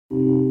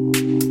Being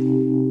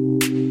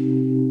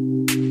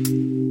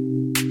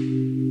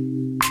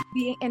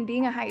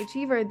a high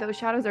achiever, those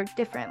shadows are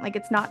different. Like,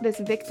 it's not this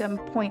victim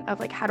point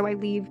of like, how do I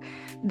leave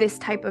this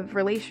type of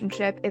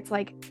relationship? It's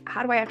like,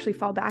 how do I actually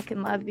fall back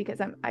in love, because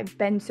I've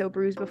been so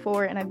bruised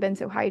before and I've been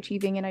so high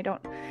achieving, and I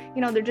don't,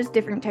 they're just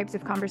different types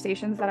of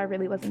conversations that I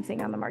really wasn't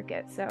seeing on the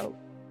market. So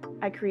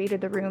I created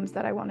the rooms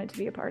that I wanted to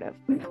be a part of.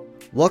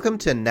 Welcome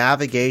to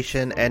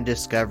Navigation and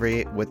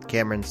Discovery with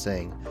Cameron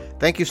Singh.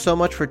 Thank you so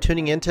much for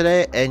tuning in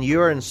today, and you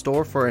are in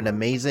store for an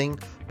amazing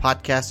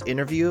podcast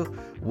interview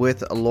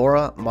with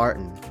Laura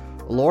Martin.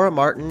 Laura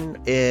Martin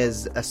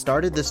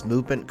started this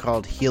movement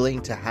called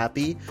Healing to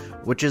Happy,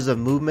 which is a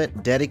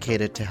movement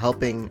dedicated to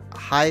helping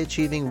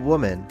high-achieving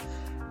women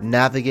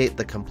navigate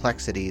the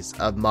complexities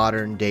of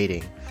modern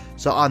dating.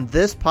 So on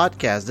this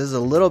podcast, this is a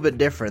little bit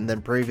different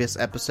than previous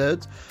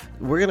episodes.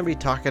 We're going to be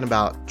talking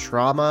about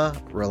trauma,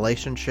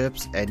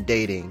 relationships, and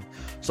dating.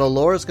 So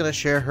Laura's going to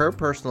share her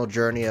personal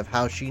journey of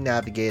how she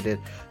navigated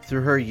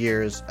through her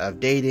years of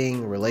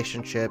dating,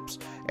 relationships,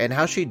 and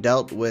how she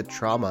dealt with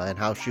trauma and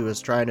how she was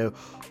trying to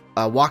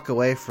walk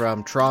away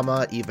from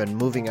trauma, even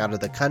moving out of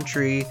the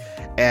country.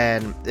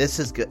 And this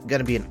is going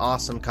to be an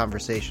awesome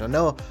conversation. I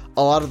know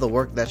a lot of the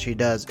work that she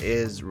does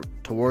is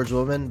towards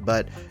women,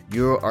 but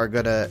you are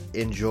going to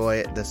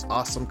enjoy this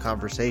awesome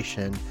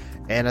conversation.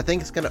 And I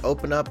think it's going to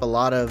open up a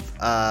lot of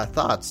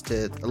thoughts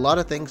to a lot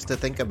of things to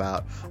think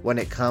about when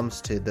it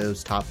comes to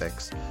those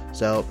topics.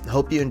 So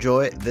hope you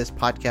enjoy this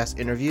podcast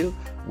interview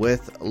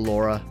with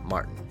Laura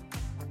Martin.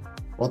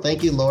 Well,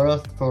 thank you,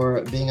 Laura,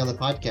 for being on the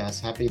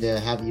podcast. Happy to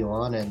have you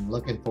on and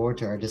looking forward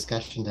to our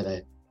discussion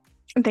today.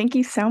 Thank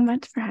you so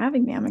much for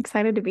having me. I'm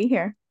excited to be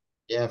here.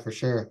 Yeah, for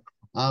sure.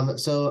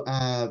 So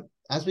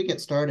as we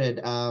get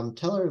started,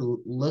 tell our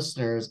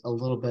listeners a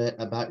little bit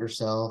about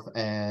yourself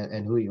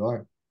and who you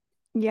are.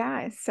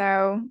 Yeah,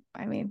 so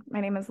my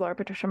name is Laura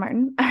Patricia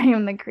Martin. I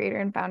am the creator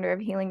and founder of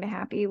Healing to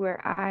Happy,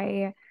 where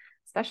I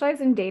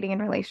specialize in dating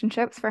and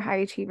relationships for high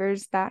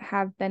achievers that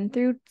have been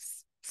through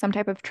some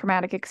type of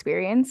traumatic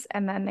experience,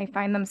 and then they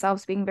find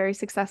themselves being very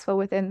successful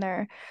within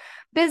their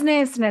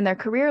business and in their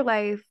career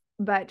life,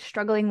 but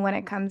struggling when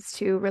it comes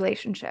to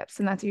relationships.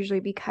 And that's usually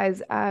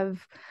because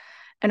of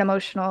an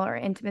emotional or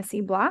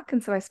intimacy block.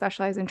 And so I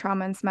specialize in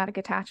trauma and somatic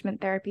attachment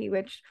therapy,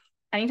 which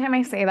anytime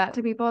I say that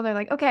to people, they're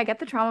like, okay, I get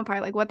the trauma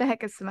part. Like, what the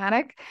heck is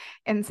somatic?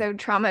 And so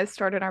trauma is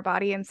stored in our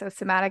body. And so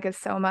somatic is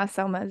soma,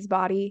 soma is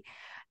body.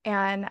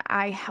 And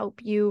I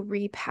help you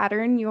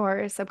repattern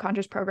your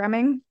subconscious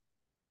programming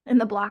and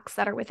the blocks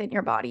that are within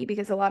your body,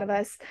 because a lot of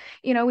us,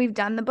 we've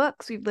done the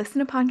books, we've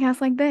listened to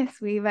podcasts like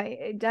this, we've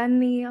done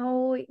the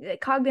whole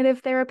cognitive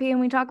therapy, and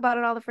we talk about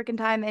it all the freaking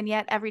time. And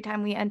yet every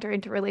time we enter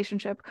into a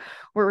relationship,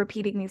 we're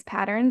repeating these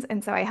patterns.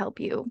 And so I help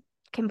you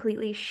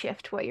completely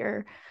shift what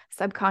your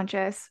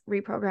subconscious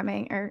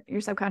reprogramming or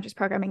your subconscious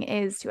programming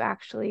is to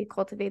actually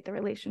cultivate the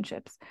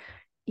relationships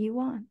you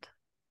want.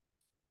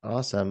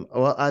 Awesome.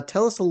 Well,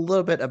 tell us a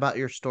little bit about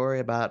your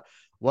story, about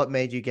what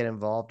made you get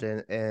involved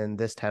in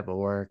this type of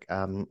work.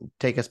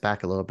 Take us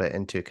back a little bit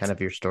into kind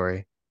of your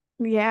story.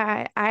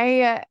 Yeah,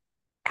 I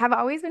have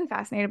always been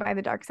fascinated by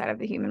the dark side of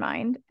the human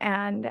mind.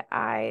 And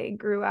I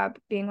grew up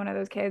being one of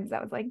those kids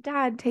that was like,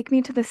 Dad, take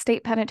me to the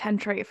state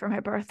penitentiary for my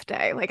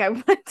birthday. Like, I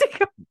want to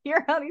go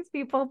hear how these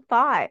people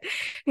thought.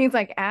 He's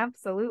like,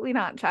 absolutely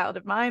not, child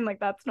of mine. Like,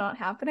 that's not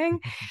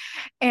happening.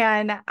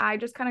 And I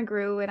just kind of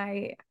grew, and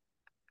I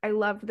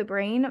loved the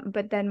brain,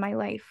 but then my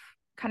life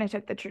kind of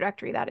took the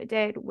trajectory that it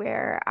did,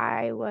 where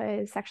I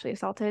was sexually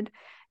assaulted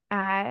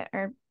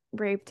or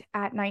raped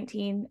at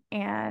 19,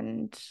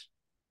 and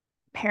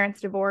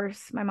parents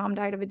divorce. My mom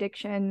died of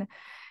addiction.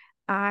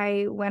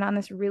 I went on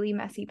this really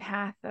messy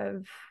path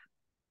of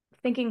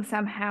thinking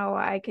somehow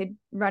I could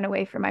run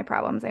away from my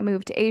problems. I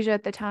moved to Asia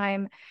at the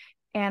time,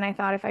 and I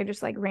thought if I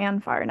just like ran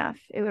far enough,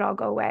 it would all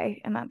go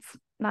away. And that's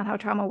not how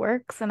trauma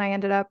works. And I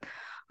ended up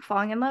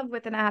falling in love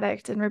with an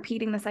addict and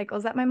repeating the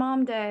cycles that my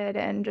mom did,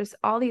 and just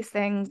all these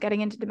things,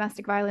 getting into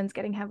domestic violence,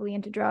 getting heavily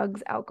into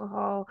drugs,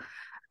 alcohol,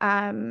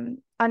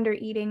 under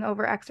eating,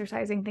 over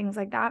exercising, things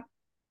like that.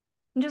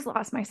 And just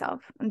lost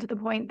myself, and to the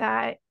point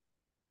that,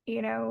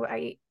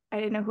 I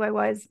didn't know who I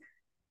was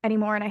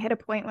anymore. And I hit a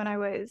point when I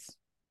was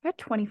at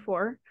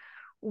 24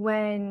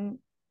 when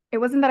it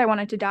wasn't that I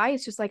wanted to die.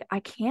 It's just like, I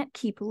can't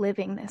keep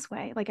living this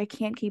way. Like, I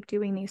can't keep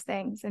doing these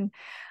things. And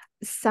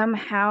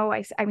somehow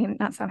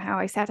not somehow,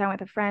 I sat down with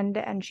a friend,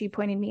 and she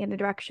pointed me in the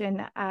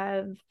direction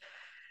of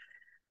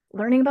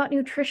learning about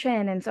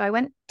nutrition. And so I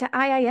went to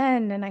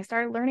IIN and I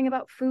started learning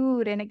about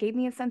food, and it gave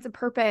me a sense of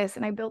purpose.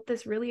 And I built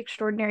this really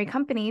extraordinary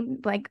company,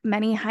 like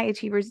many high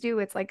achievers do.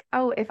 It's like,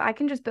 oh, if I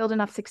can just build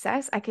enough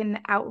success, I can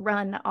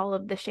outrun all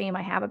of the shame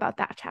I have about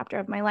that chapter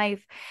of my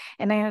life.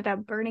 And I ended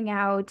up burning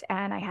out,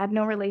 and I had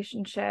no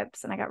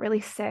relationships, and I got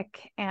really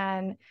sick.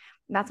 And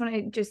that's when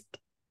it just,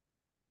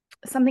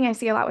 something I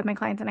see a lot with my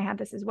clients, and I had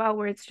this as well,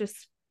 where it's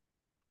just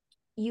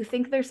you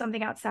think there's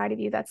something outside of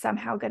you that's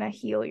somehow going to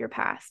heal your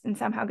past and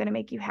somehow going to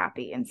make you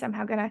happy and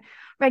somehow going to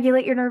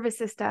regulate your nervous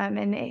system.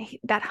 And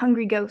that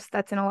hungry ghost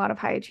that's in a lot of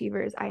high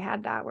achievers, I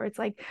had that, where it's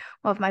like,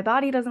 well, if my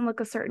body doesn't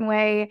look a certain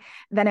way,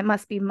 then it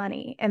must be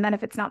money. And then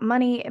if it's not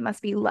money, it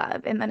must be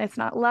love. And then it's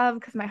not love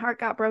because my heart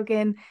got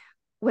broken.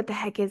 What the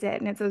heck is it?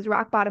 And it's those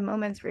rock bottom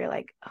moments where you're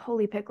like,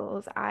 holy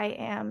pickles, I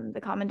am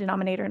the common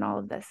denominator in all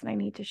of this and I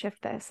need to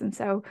shift this. And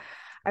so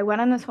I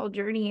went on this whole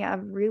journey of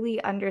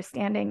really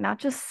understanding, not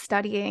just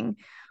studying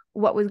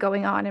what was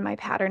going on in my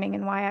patterning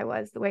and why I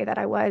was the way that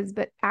I was,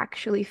 but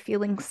actually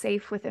feeling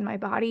safe within my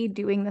body,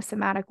 doing the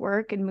somatic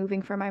work and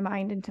moving from my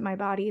mind into my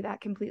body.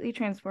 That completely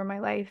transformed my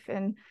life.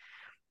 And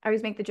I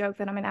always make the joke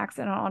that I'm an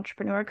accidental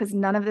entrepreneur because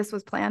none of this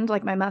was planned.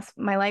 Like my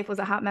life was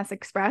a hot mess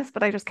express,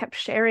 but I just kept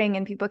sharing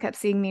and people kept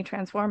seeing me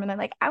transform. And they're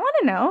like, I want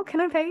to know,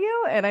 can I pay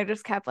you? And I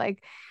just kept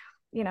like,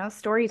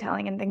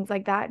 storytelling and things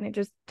like that. And it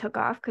just took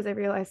off because I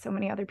realized so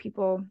many other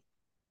people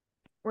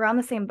were on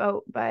the same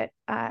boat, but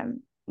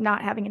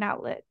not having an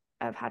outlet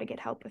of how to get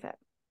help with it.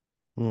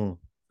 Hmm.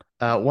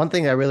 One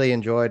thing I really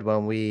enjoyed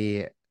when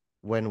we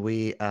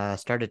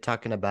started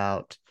talking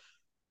about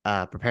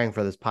preparing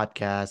for this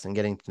podcast and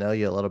getting to know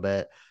you a little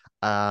bit,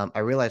 I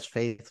realized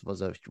faith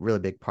was a really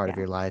big part of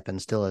Yeah. your life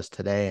and still is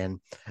today. And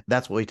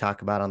that's what we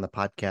talk about on the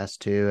podcast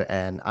too.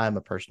 And I'm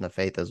a person of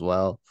faith as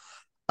well.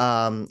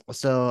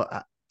 So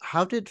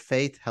how did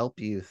faith help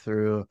you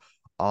through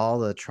all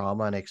the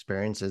trauma and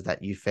experiences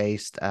that you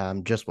faced?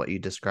 Just what you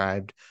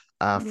described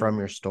from Yeah.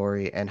 your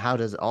story, and how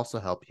does it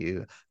also help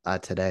you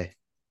today?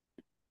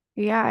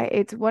 Yeah,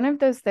 it's one of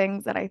those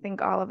things that I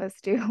think all of us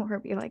do where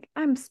we like,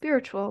 I'm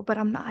spiritual, but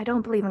I'm not, I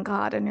don't believe in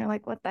God. And you're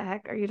like, what the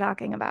heck are you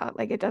talking about?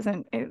 Like,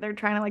 they're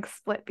trying to like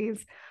split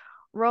these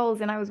roles.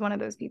 And I was one of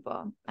those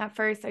people. At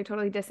first, I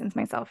totally distanced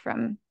myself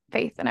from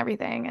faith and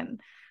everything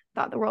and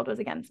thought the world was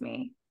against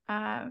me.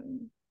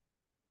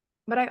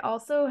 But I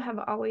also have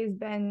always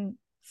been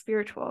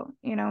spiritual,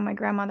 my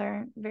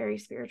grandmother, very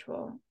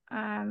spiritual.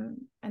 And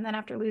then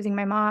after losing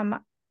my mom,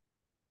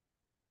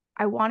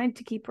 I wanted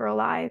to keep her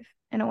alive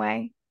in a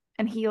way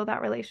and heal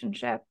that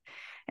relationship.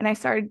 And I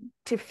started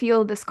to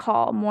feel this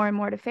call more and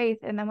more to faith.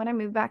 And then when I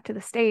moved back to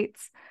the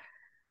States,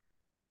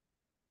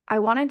 I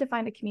wanted to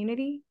find a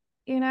community.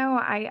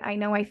 I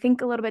know I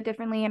think a little bit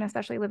differently, and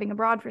especially living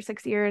abroad for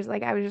 6 years,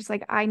 like I was just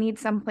like, I need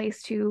some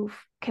place to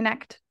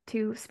connect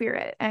to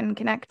spirit and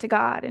connect to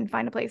God and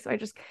find a place. So I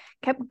just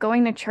kept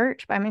going to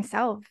church by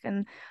myself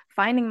and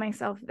finding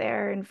myself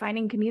there and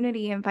finding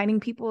community and finding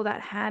people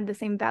that had the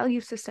same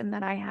value system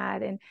that I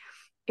had. And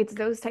it's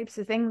those types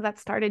of things that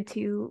started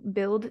to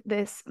build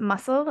this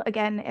muscle.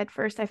 Again, at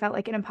first I felt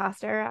like an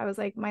imposter. I was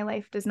like, my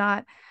life does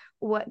not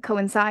what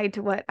coincide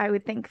to what I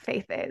would think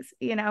faith is,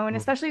 and Mm.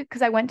 especially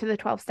because I went to the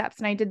 12 steps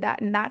and I did that,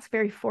 and that's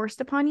very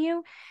forced upon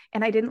you.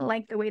 And I didn't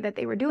like the way that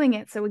they were doing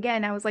it. So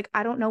again, I was like,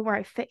 I don't know where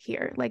I fit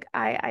here. Like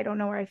I don't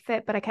know where I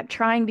fit, but I kept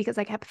trying because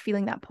I kept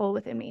feeling that pull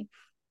within me.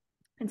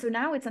 And so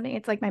now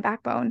it's like my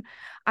backbone.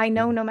 I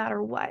know Mm. no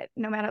matter what,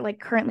 no matter like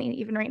currently,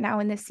 even right now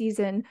in this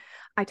season,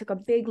 I took a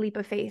big leap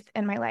of faith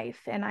in my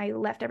life and I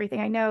left everything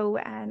I know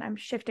and I'm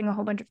shifting a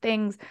whole bunch of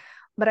things.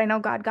 But I know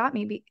God got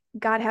me.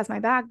 God has my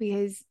back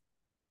because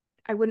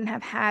I wouldn't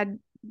have had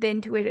the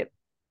intuitive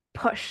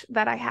push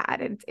that I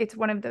had. It's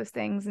one of those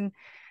things. And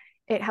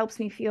it helps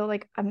me feel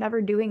like I'm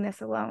never doing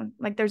this alone.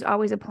 Like there's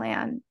always a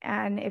plan.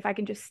 And if I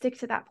can just stick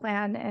to that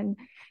plan. And,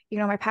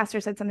 my pastor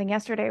said something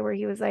yesterday where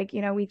he was like,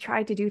 we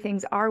try to do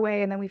things our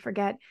way and then we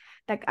forget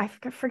that. I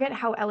forget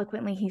how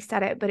eloquently he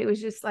said it, but it was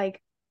just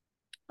like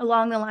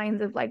along the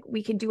lines of like,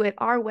 we could do it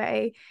our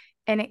way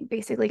and it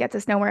basically gets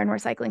us nowhere and we're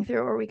cycling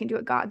through, or we can do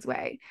it God's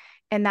way.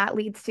 And that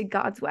leads to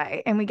God's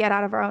way. And we get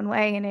out of our own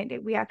way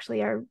and we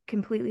actually are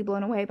completely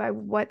blown away by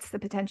what's the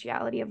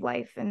potentiality of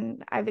life.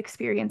 And I've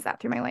experienced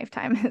that through my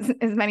lifetime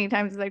as many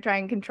times as I try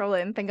and control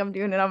it and think I'm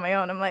doing it on my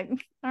own. I'm like,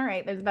 all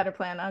right, there's a better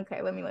plan.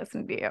 Okay, let me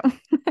listen to you.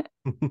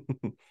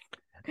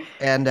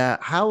 And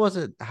how was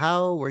it?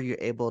 How were you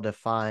able to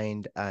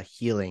find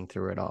healing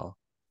through it all?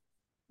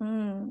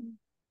 Mm.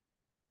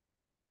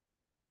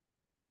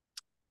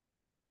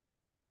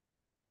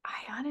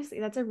 I honestly,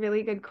 that's a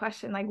really good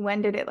question. Like,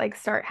 when did it like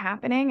start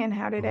happening and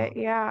how did Mhm. it?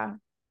 Yeah,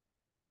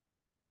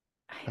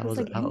 it was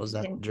like How was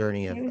that instant.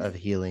 journey It was of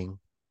healing?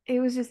 it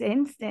was just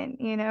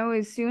instant,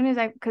 as soon as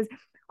because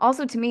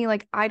also to me,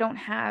 like I don't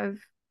have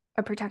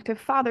a protective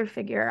father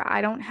figure.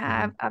 I don't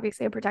have Mhm.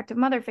 obviously a protective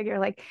mother figure.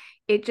 Like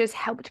it just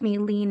helped me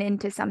lean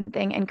into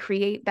something and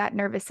create that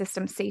nervous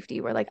system safety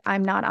where like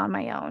I'm not on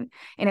my own.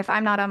 And if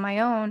I'm not on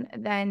my own,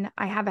 then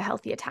I have a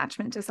healthy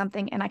attachment to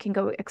something and I can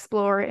go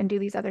explore and do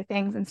these other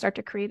things and start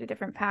to create a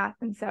different path.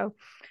 And so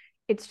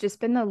it's just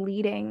been the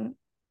leading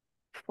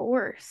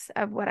force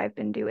of what I've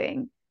been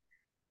doing.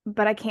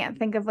 But I can't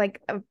think of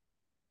like a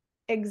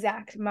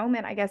exact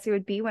moment. I guess it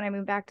would be when I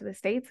moved back to the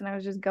States and I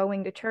was just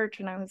going to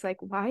church and I was like,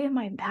 why am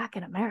I back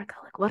in America?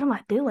 Like, what am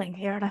I doing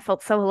here? And I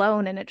felt so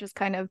alone. And it just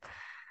kind of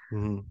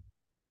Mhm.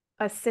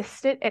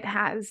 it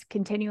has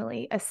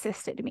continually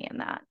assisted me in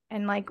that.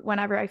 And like,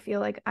 whenever I feel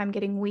like I'm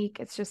getting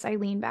weak, it's just I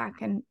lean back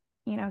and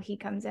he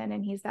comes in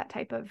and he's that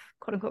type of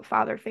quote unquote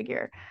father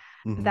figure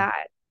Mm-hmm.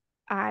 that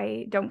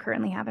I don't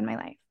currently have in my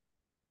life.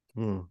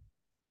 Mm.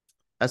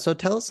 So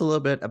tell us a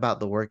little bit about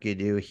the work you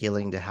do,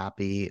 Healing to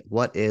Happy.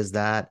 What is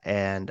that?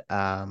 And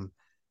um,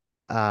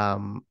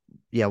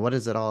 yeah, what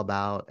is it all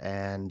about?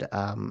 And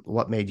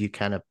what made you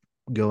kind of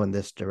go in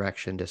this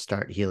direction to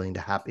start Healing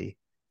to Happy?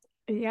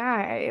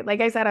 Yeah,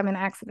 like I said, I'm an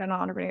accidental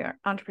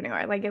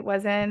entrepreneur. Like it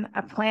wasn't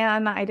a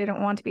plan. I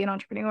didn't want to be an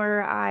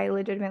entrepreneur. I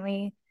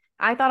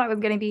thought I was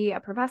going to be a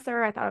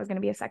professor. I thought I was going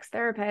to be a sex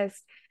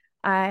therapist.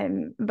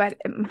 But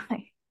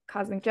my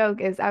cosmic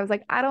joke is I was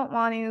like, I don't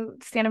want to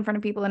stand in front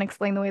of people and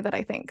explain the way that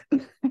I think.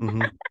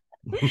 Mm-hmm.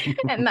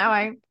 And now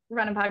I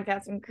run a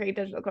podcast and create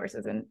digital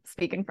courses and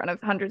speak in front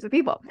of hundreds of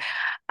people.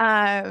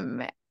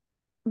 Um,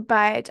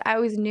 but I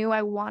always knew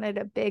I wanted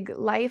a big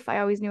life. I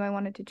always knew I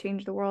wanted to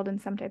change the world in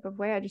some type of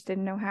way. I just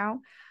didn't know how.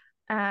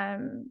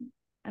 And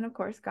of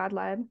course, God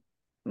led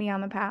me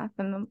on the path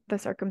and the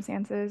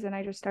circumstances, and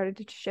I just started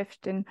to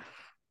shift. And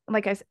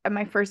like I said,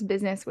 my first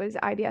business was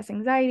IBS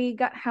anxiety,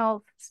 gut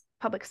health,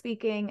 public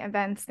speaking,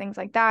 events, things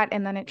like that.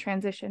 And then it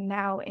transitioned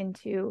now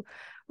into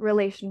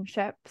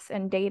relationships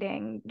and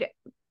dating.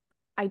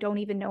 I don't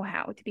even know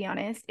how, to be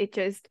honest.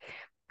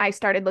 I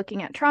started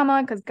looking at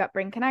trauma because gut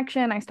brain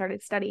connection. I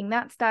started studying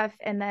that stuff.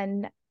 And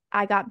then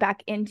I got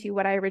back into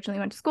what I originally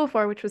went to school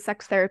for, which was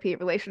sex therapy,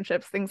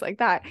 relationships, things like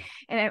that.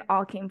 And it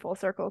all came full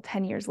circle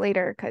 10 years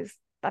later because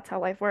that's how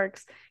life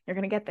works. You're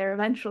going to get there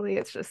eventually.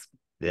 It's just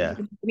you Yeah.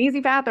 can take an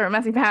easy path or a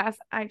messy path.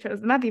 I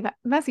chose the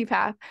messy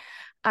path.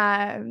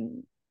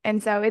 Um,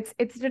 and so it's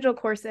digital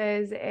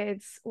courses,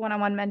 it's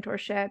one-on-one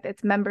mentorship,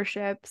 it's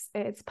memberships,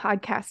 it's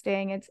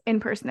podcasting, it's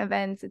in-person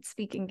events, it's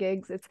speaking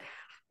gigs,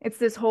 it's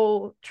this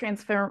whole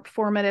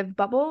transformative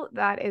bubble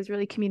that is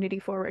really community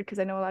forward. Because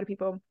I know a lot of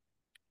people,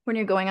 when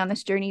you're going on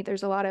this journey,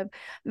 there's a lot of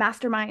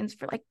masterminds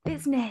for like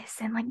business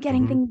and like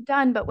getting Mm-hmm. things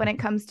done. But when it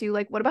comes to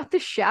like, what about the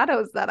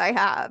shadows that I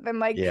have? And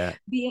like Yeah.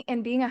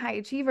 being a high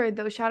achiever,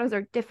 those shadows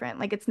are different.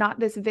 Like it's not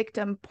this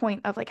victim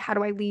point of like, how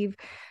do I leave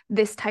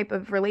this type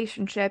of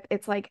relationship?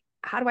 It's like,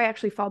 how do I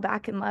actually fall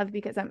back in love?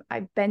 Because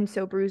I've been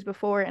so bruised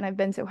before and I've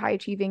been so high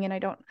achieving, and I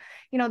don't,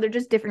 they're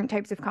just different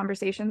types of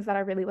conversations that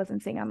I really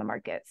wasn't seeing on the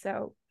market.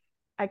 So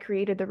I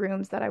created the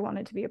rooms that I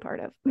wanted to be a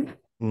part of.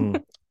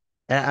 Mm.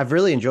 And I've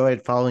really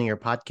enjoyed following your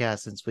podcast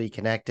since we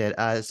connected.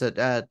 So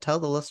tell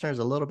the listeners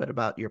a little bit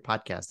about your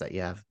podcast that you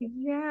have.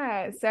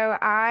 Yeah, so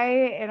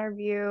I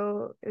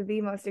interview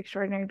the most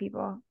extraordinary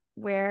people,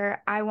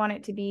 where I want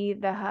it to be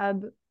the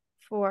hub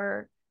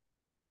for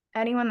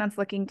anyone that's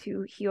looking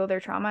to heal their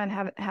trauma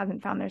and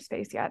hasn't found their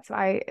space yet. So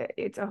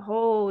it's a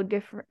whole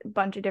different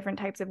bunch of different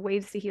types of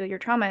ways to heal your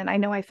trauma. And I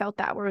know I felt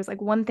that, where it was like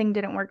one thing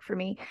didn't work for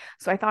me.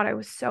 So I thought I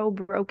was so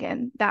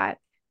broken that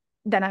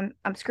then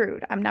I'm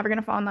screwed. I'm never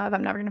gonna fall in love.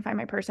 I'm never gonna find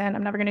my person.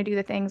 I'm never gonna do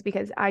the things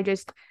because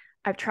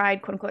I've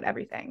tried quote unquote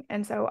everything.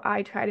 And so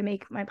I try to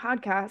make my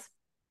podcast,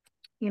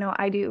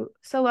 I do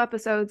solo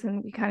episodes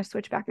and we kind of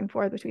switch back and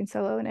forth between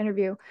solo and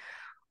interview,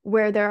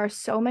 where there are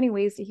so many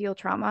ways to heal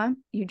trauma.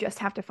 You just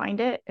have to find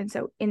it. And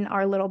so in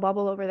our little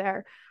bubble over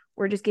there,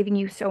 we're just giving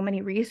you so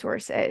many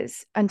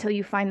resources until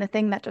you find the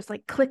thing that just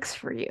like clicks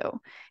for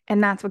you.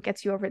 And that's what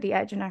gets you over the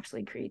edge and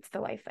actually creates the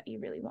life that you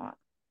really want.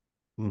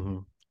 Mm-hmm.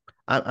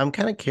 I'm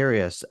kind of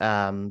curious.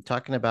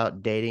 Talking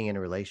about dating and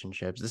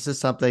relationships, this is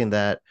something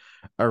that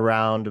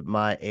around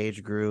my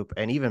age group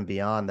and even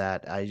beyond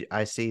that,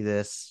 I see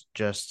this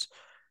just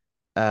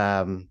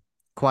um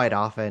quite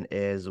often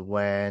is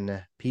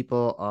when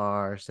people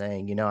are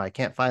saying, I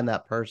can't find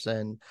that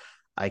person.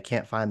 I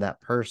can't find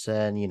that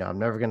person. I'm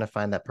never going to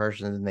find that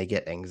person. And they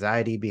get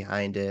anxiety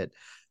behind it.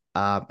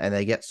 And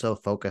they get so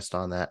focused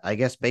on that. I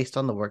guess based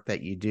on the work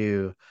that you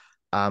do,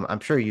 I'm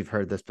sure you've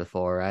heard this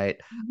before, right?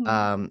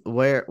 Mm-hmm.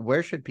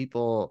 Where should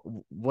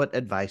people, what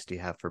advice do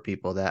you have for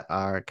people that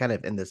are kind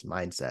of in this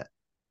mindset?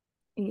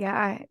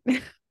 Yeah.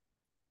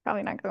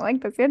 Probably not going to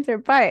like this answer,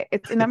 but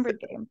it's a numbers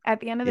game.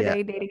 At the end of the Yeah.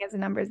 day, dating is a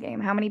numbers game.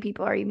 How many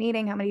people are you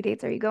meeting? How many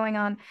dates are you going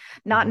on?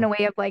 Not in Hmm. a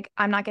way of like,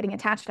 I'm not getting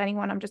attached to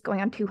anyone. I'm just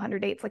going on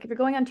 200 dates. Like if you're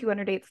going on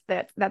 200 dates,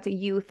 that's a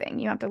you thing.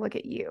 You have to look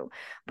at you.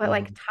 But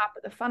like Hmm. top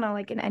of the funnel,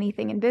 like in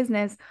anything in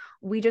business,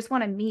 we just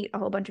want to meet a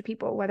whole bunch of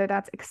people, whether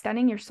that's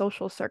extending your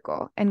social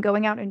circle and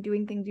going out and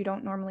doing things you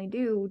don't normally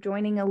do,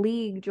 joining a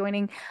league,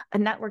 joining a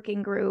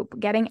networking group,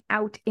 getting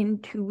out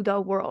into the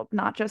world,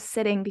 not just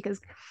sitting, because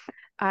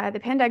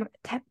the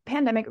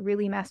pandemic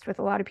really messed with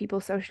a lot of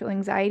people's social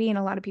anxiety and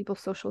a lot of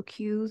people's social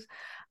cues.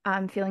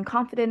 Feeling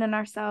confident in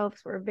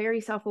ourselves. We're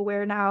very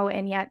self-aware now,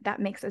 and yet that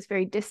makes us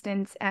very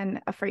distant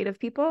and afraid of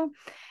people.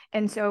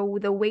 And so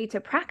the way to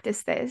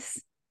practice this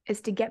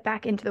is to get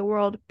back into the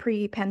world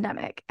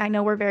pre-pandemic. I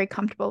know we're very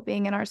comfortable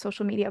being in our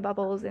social media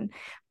bubbles and,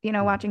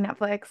 watching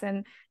Netflix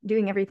and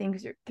doing everything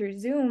through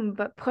Zoom,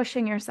 but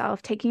pushing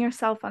yourself, taking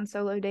yourself on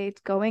solo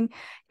dates,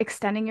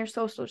 extending your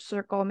social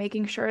circle,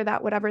 making sure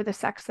that whatever the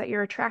sex that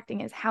you're attracting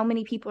is, how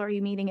many people are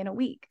you meeting in a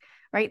week,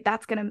 right?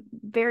 That's going to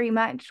very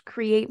much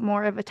create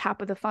more of a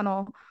top of the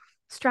funnel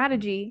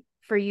strategy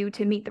for you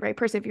to meet the right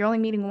person. If you're only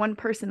meeting one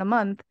person a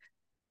month,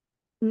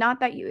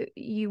 not that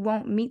you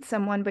won't meet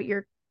someone, but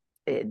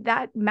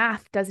that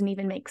math doesn't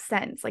even make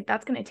sense. Like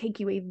that's going to take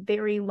you a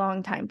very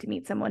long time to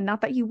meet someone.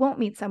 Not that you won't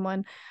meet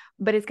someone,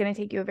 but it's going to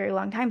take you a very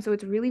long time. So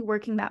it's really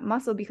working that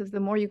muscle, because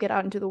the more you get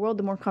out into the world,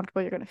 the more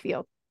comfortable you're going to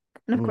feel.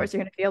 And of course,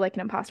 you're going to feel like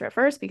an imposter at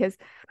first, because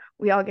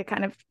we all get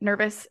kind of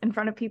nervous in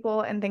front of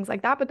people and things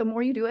like that. But the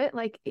more you do it,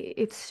 like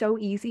it's so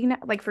easy now.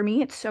 Like for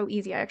me, it's so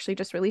easy. I actually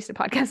just released a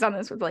podcast on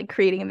this, with like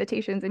creating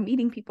invitations and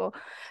meeting people,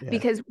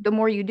 because the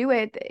more you do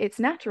it, it's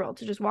natural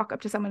to just walk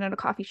up to someone at a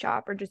coffee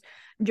shop, or just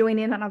join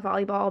in on a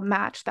volleyball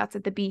match that's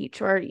at the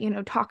beach, or, you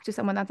know, talk to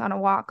someone that's on a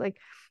walk. Like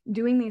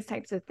doing these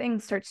types of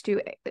things starts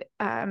to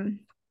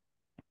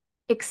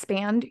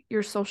expand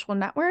your social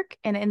network,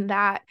 and in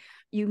that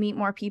you meet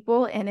more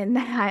people, and in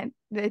that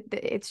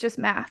it's just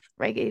math,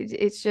 right?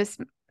 It's just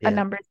a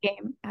numbers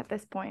game at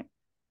this point.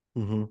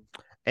 Mm-hmm.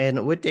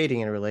 And with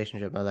dating and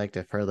relationship, I'd like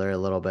to further a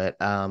little bit.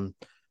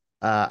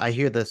 I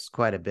hear this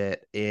quite a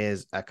bit,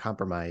 is a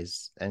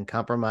compromise. And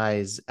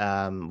compromise,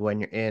 when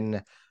you're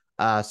in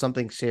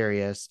something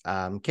serious,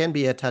 can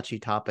be a touchy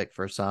topic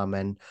for some.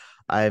 And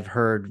I've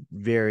heard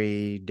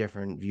very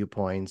different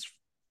viewpoints,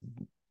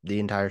 the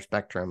entire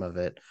spectrum of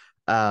it.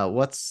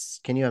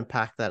 Can you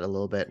unpack that a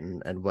little bit,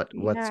 and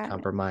what's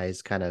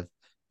compromise kind of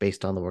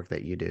based on the work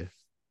that you do?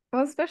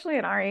 Well, especially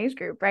in our age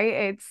group, right?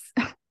 It's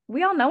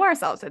we all know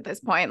ourselves at this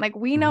point. Like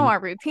we know our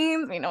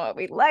routines, we know what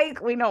we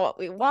like, we know what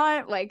we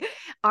want. Like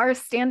our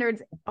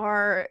standards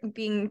are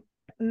being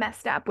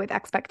messed up with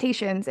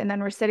expectations. And then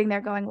we're sitting there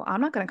going, well,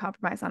 I'm not going to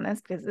compromise on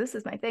this because this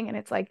is my thing. And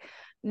it's like,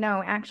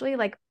 no, actually,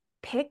 like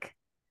pick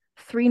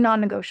 3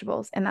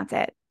 non-negotiables and that's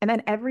it. And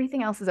then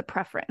everything else is a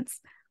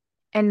preference.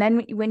 And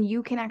then when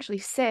you can actually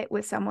sit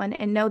with someone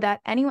and know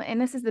that anyone,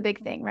 and this is the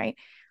big thing, right?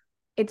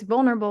 It's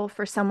vulnerable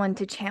for someone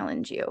to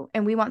challenge you.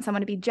 And we want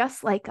someone to be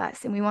just like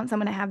us. And we want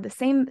someone to have the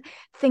same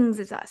things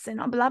as us and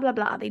blah, blah,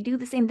 blah. They do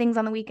the same things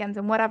on the weekends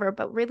and whatever.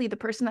 But really, the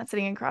person that's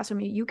sitting across from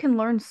you, you can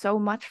learn so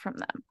much from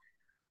them.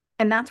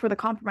 And that's where the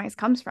compromise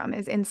comes from,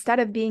 is instead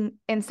of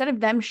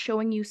them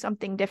showing you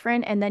something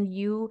different and then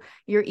your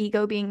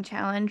ego being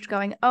challenged,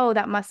 going, oh,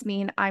 that must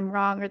mean I'm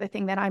wrong, or the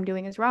thing that I'm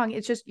doing is wrong.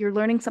 It's just, you're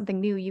learning something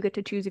new. You get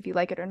to choose if you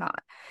like it or not.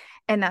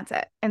 And that's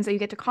it. And so you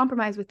get to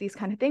compromise with these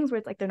kind of things where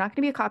it's like, they're not going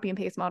to be a copy and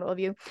paste model of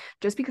you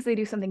just because they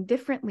do something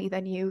differently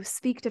than you,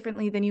 speak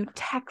differently than you,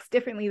 text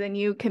differently than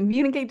you,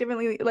 communicate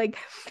differently. Like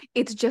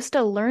it's just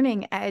a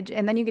learning edge.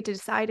 And then you get to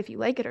decide if you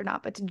like it or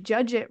not. But to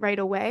judge it right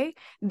away,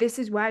 this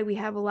is why we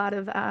have a lot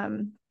of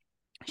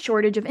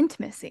shortage of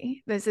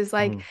intimacy. This is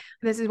why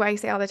I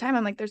say all the time,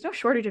 I'm like, there's no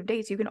shortage of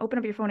dates. You can open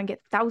up your phone and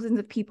get thousands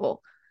of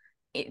people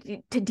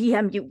to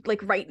DM you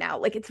like right now.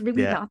 Like it's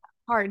really not that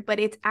hard, but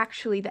it's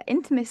actually the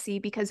intimacy,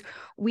 because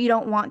we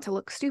don't want to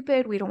look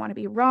stupid. We don't want to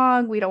be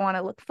wrong. We don't want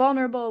to look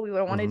vulnerable. We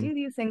don't want to do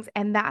these things.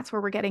 And that's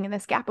where we're getting in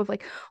this gap of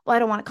like, well, I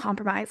don't want to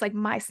compromise like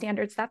my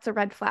standards. That's a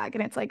red flag.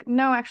 And it's like,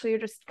 no, actually, you're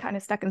just kind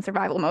of stuck in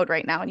survival mode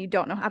right now. And you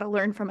don't know how to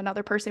learn from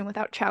another person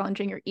without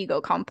challenging your ego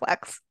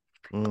complex.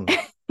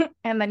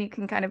 And then you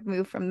can kind of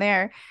move from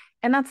there.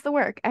 And that's the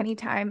work.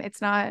 Anytime,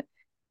 it's not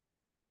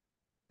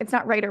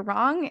right or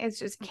wrong. It's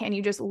just, can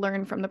you just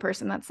learn from the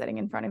person that's sitting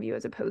in front of you,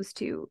 as opposed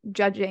to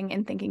judging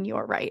and thinking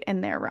you're right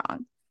and they're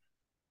wrong.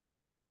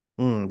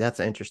 That's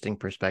an interesting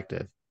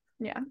perspective.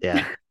 Yeah.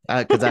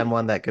 Because I'm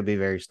one that could be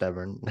very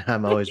stubborn.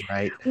 I'm always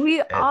right.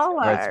 All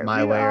are. It's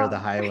my way or the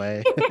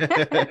highway.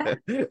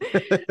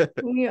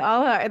 We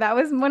all are. That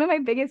was one of my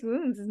biggest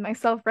wounds, is my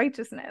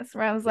self-righteousness,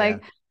 where I was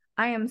like,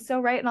 I am so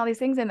right in all these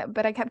things,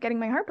 but I kept getting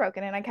my heart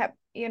broken, and I kept,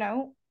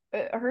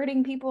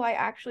 hurting people I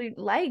actually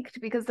liked,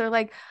 because they're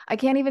like, I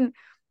can't even.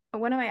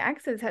 One of my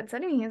exes had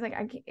said to me, he's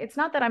like, it's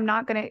not that I'm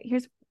not gonna.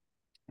 Here's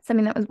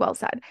something that was well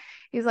said.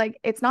 He's like,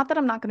 it's not that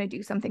I'm not going to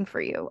do something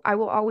for you. I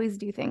will always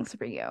do things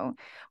for you.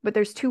 But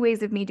there's 2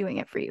 ways of me doing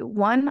it for you.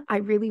 One, I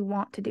really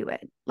want to do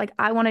it. Like,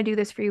 I want to do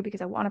this for you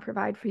because I want to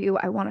provide for you.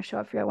 I want to show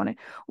up for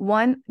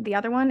you. The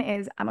other one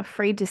is I'm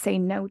afraid to say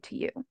no to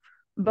you.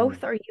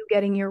 Both are you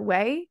getting your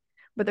way,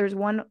 but there's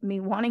one me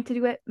wanting to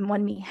do it and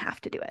one me have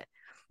to do it.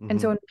 And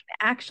so when we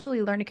can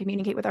actually learn to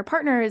communicate with our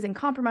partners and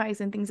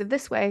compromise and things of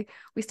this way,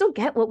 we still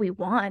get what we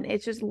want.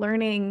 It's just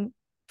learning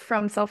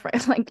from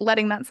like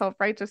letting that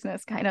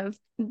self-righteousness kind of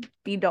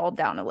be dulled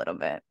down a little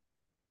bit.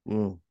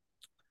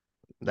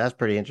 That's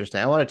pretty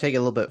interesting. I want to take it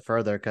a little bit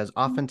further, because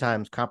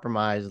oftentimes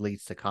compromise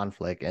leads to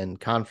conflict, and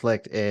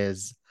conflict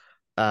is,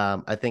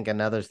 I think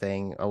another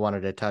thing I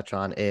wanted to touch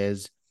on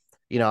is,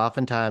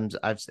 oftentimes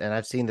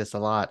I've seen this a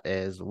lot,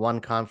 is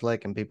one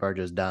conflict and people are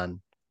just done.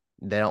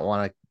 They don't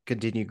want to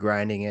continue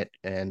grinding it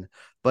and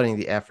putting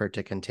the effort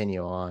to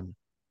continue on.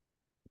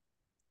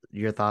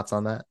 Your thoughts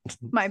on that?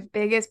 My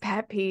biggest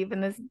pet peeve in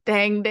this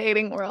dang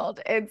dating world,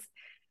 it's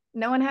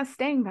no one has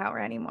staying power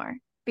anymore,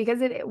 because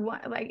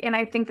and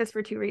I think this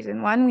for 2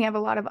 reasons. One, we have a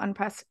lot of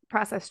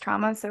unprocessed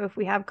trauma. So if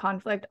we have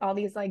conflict, all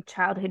these like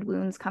childhood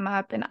wounds come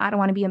up, and I don't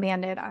want to be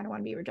abandoned. I don't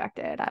want to be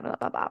rejected. Blah,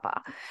 blah, blah,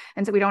 blah.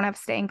 And so we don't have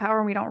staying power,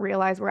 and we don't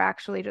realize we're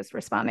actually just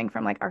responding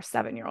from like our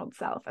 7-year-old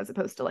self, as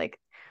opposed to like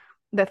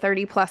the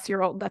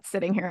 30-plus-year-old that's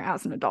sitting here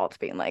as an adult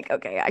being like,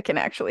 okay, I can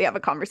actually have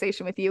a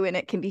conversation with you and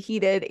it can be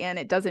heated and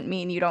it doesn't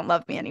mean you don't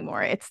love me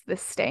anymore. It's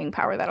this staying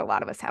power that a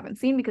lot of us haven't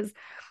seen because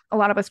a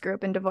lot of us grew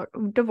up in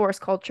divorce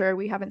culture.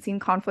 We haven't seen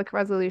conflict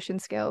resolution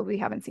skills. We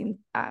haven't seen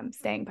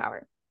staying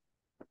power.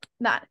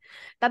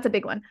 That's a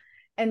big one.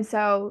 And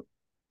so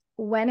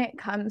when it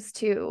comes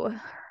to,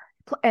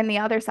 and the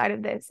other side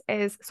of this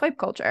is swipe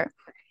culture.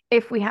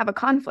 If we have a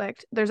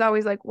conflict, there's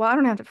always like, well, I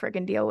don't have to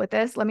freaking deal with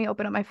this. Let me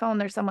open up my phone.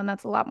 There's someone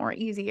that's a lot more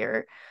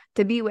easier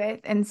to be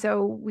with. And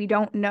so we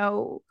don't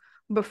know.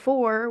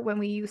 Before, when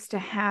we used to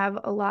have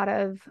a lot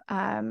of,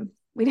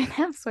 we didn't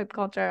have swipe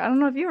culture. I don't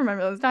know if you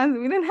remember those times.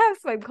 We didn't have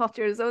swipe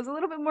culture. So it was a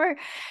little bit more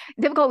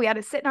difficult. We had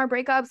to sit in our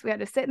breakups. We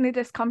had to sit in the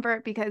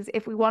discomfort because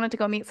if we wanted to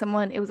go meet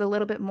someone, it was a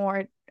little bit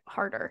more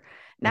harder.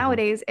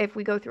 Nowadays, if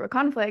we go through a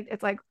conflict,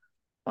 it's like,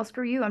 well,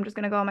 screw you. I'm just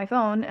going to go on my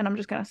phone and I'm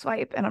just going to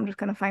swipe and I'm just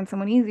going to find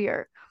someone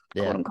easier,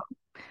 quote unquote.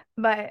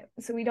 But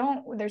so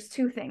there's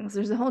two things.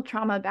 There's the whole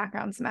trauma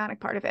background somatic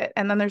part of it.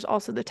 And then there's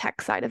also the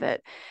tech side of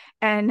it.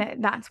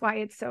 And that's why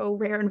it's so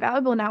rare and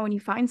valuable now when you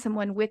find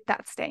someone with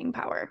that staying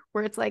power,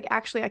 where it's like,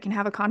 actually, I can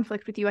have a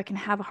conflict with you. I can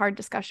have a hard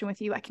discussion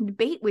with you. I can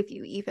debate with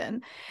you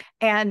even.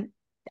 And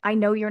I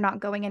know you're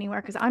not going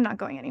anywhere because I'm not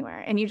going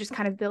anywhere. And you just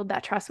kind of build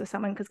that trust with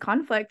someone because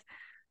conflict,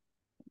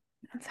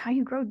 that's how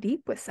you grow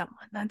deep with someone.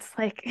 That's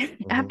like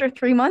after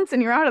 3 months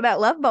and you're out of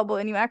that love bubble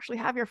and you actually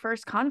have your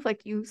first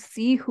conflict, you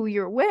see who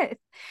you're with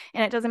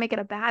and it doesn't make it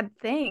a bad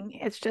thing.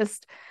 It's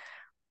just,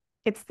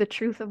 it's the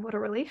truth of what a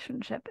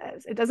relationship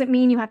is. It doesn't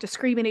mean you have to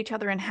scream at each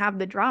other and have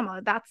the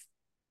drama.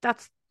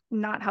 That's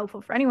not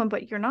helpful for anyone,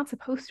 but you're not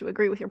supposed to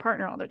agree with your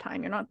partner all the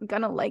time. You're not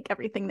going to like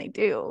everything they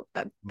do.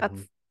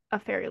 That's a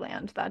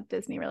fairyland that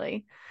Disney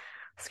really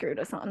screwed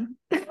us on.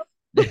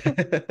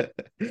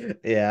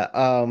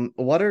 Yeah.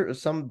 What are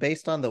some,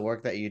 based on the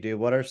work that you do,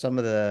 what are some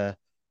of a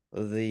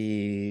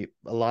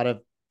lot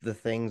of the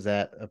things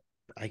that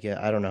I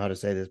don't know how to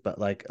say this, but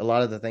like a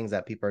lot of the things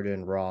that people are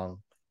doing wrong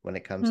when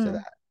it comes to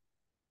that?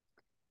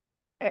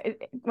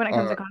 When it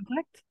comes to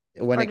conflict?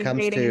 When it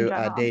comes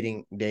to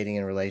dating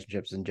and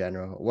relationships in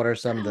general, what are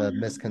some of the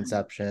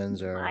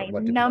misconceptions or my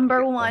what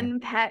number one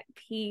pet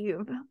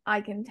peeve I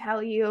can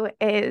tell you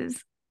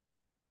is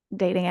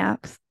dating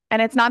apps.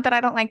 And it's not that I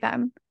don't like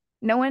them.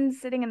 No one's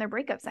sitting in their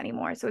breakups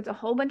anymore. So it's a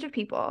whole bunch of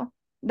people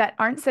that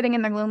aren't sitting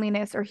in their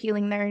loneliness or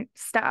healing their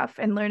stuff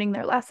and learning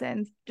their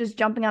lessons, just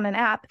jumping on an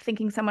app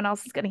thinking someone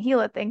else is going to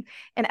heal a thing.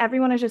 And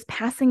everyone is just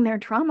passing their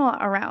trauma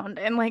around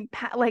and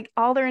like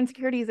all their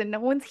insecurities, and no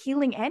one's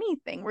healing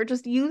anything. We're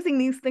just using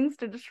these things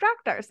to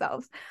distract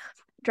ourselves.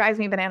 Drives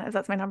me bananas.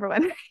 That's my number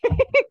one.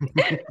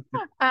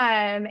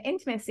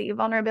 Intimacy,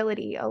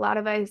 vulnerability. A lot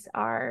of us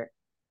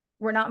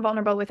we're not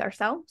vulnerable with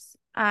ourselves.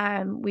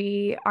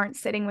 We aren't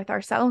sitting with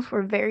ourselves.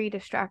 We're very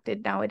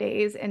distracted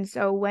nowadays. And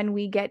so when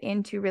we get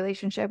into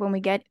relationship, when we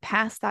get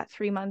past that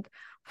 3-month,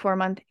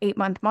 4-month,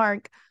 8-month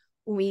mark,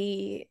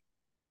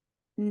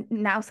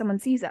 now someone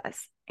sees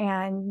us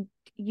and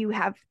you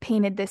have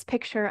painted this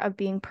picture of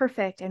being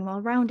perfect and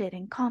well-rounded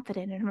and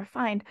confident and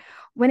refined,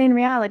 when in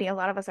reality, a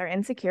lot of us are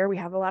insecure. We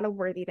have a lot of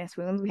worthiness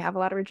wounds. We have a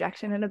lot of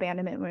rejection and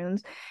abandonment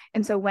wounds.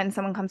 And so when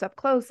someone comes up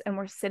close and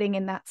we're sitting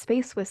in that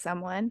space with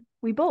someone,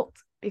 we bolt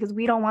because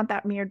we don't want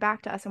that mirrored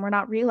back to us. And we're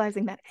not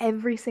realizing that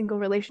every single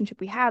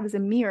relationship we have is a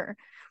mirror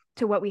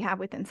to what we have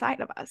within inside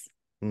of us.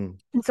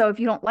 And so if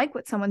you don't like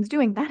what someone's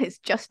doing, that is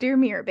just your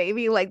mirror,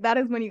 baby. Like that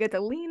is when you get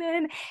to lean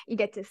in, you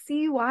get to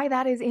see why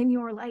that is in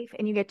your life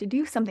and you get to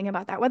do something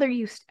about that. Whether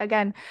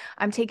again,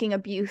 I'm taking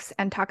abuse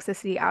and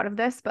toxicity out of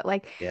this, but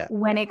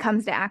when it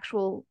comes to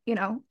actual,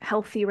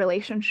 healthy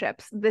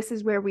relationships, this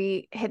is where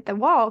we hit the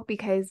wall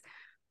because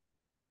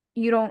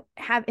you don't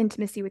have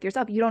intimacy with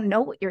yourself. You don't know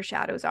what your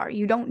shadows are.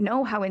 You don't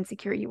know how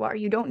insecure you are.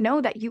 You don't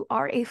know that you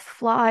are a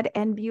flawed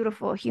and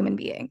beautiful human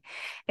being.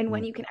 And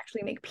when you can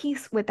actually make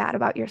peace with that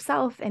about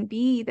yourself and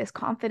be this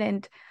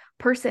confident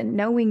person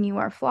knowing you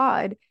are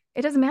flawed,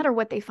 it doesn't matter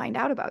what they find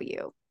out about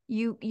you.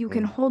 You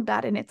can hold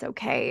that and it's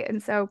okay.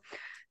 And so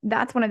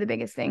that's one of the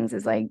biggest things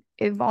is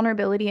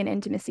vulnerability and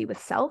intimacy with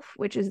self,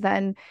 which is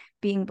then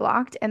being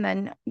blocked and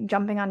then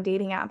jumping on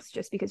dating apps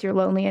just because you're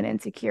lonely and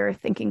insecure,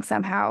 thinking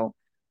somehow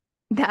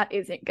that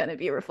isn't going to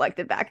be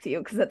reflected back to you,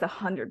 because that's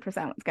 100%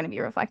 what's going to be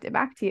reflected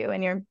back to you.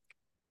 And you're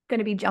going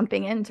to be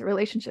jumping into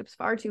relationships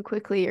far too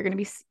quickly. You're going to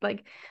be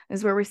this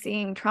is where we're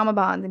seeing trauma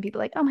bonds and people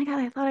like, oh my God,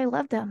 I thought I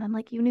loved them. I'm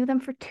like, you knew them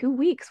for 2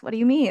 weeks. What do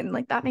you mean?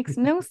 Like, that makes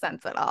no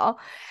sense at all.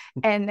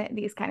 And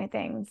these kind of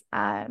things.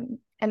 And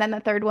then the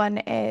third one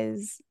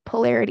is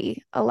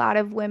polarity. A lot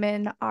of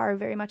women are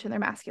very much in their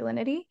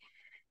masculinity.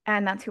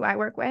 And that's who I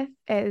work with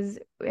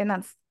and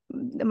that's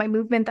my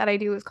movement that I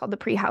do is called the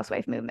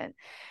pre-housewife movement.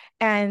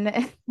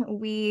 And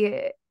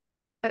we,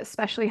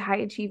 especially high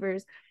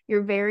achievers,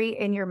 you're very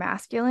in your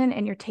masculine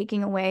and you're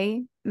taking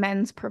away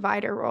men's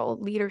provider role,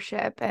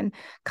 leadership, and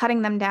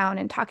cutting them down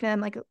and talking to them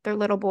like they're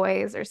little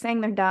boys or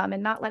saying they're dumb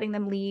and not letting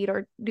them lead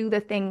or do the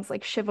things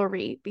like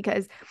chivalry,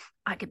 because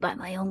I could buy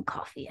my own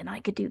coffee and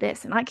I could do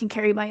this and I can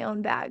carry my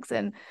own bags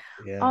and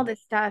all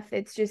this stuff.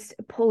 It's just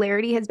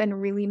polarity has been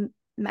really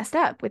messed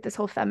up with this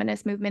whole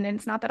feminist movement. And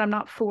it's not that I'm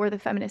not for the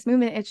feminist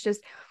movement. It's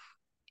just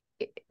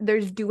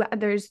there's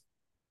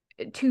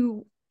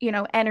two,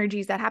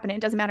 energies that happen.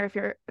 It doesn't matter if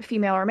you're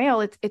female or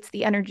male. It's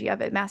the energy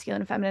of it,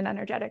 masculine and feminine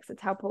energetics.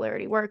 It's how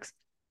polarity works.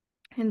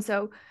 And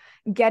so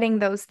getting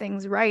those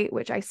things right,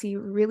 which I see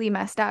really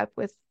messed up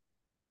with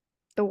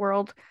the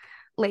world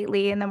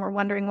lately. And then we're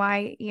wondering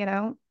why,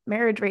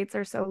 marriage rates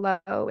are so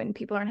low and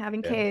people aren't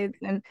having Yeah. kids.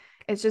 And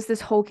it's just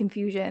this whole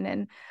confusion.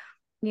 And,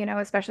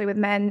 especially with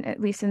men, at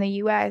least in the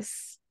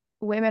US,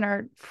 women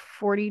are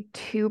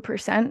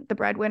 42% the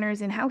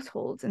breadwinners in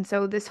households. And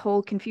so this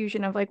whole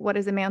confusion of like, what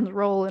is a man's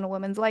role in a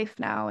woman's life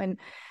now? And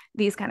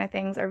these kind of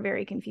things are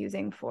very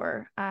confusing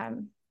for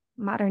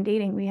modern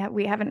dating.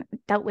 We haven't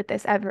dealt with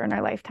this ever in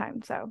our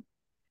lifetime. So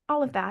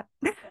all of that.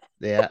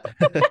 Yeah.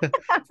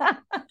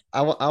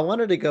 I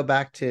wanted to go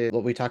back to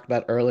what we talked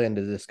about early in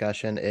the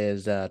discussion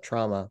is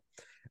trauma.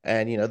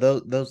 And,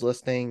 those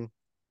listening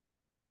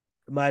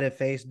might have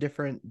faced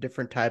different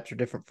types or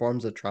different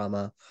forms of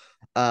trauma.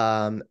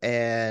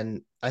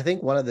 And I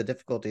think one of the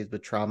difficulties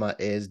with trauma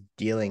is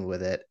dealing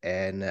with it.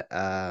 And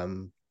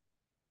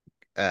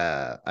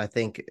I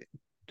think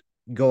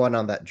going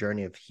on that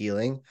journey of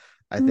healing,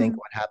 I think Mm,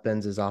 what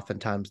happens is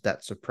oftentimes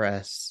that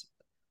suppress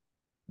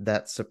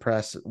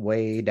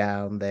way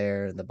down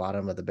there in the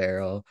bottom of the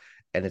barrel,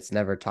 and it's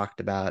never talked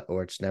about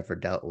or it's never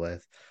dealt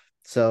with.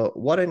 So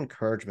what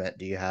encouragement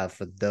do you have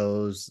for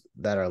those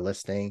that are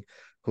listening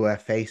who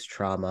have faced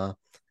trauma,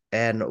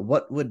 and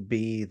what would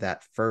be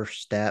that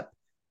first step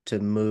to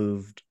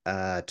move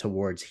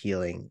towards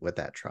healing with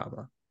that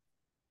trauma?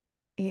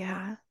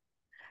 yeah.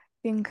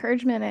 The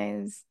encouragement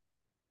is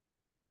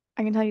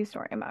I can tell you a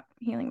story about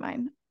healing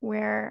mine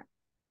where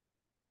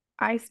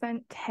I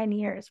spent 10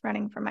 years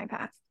running from my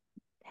past.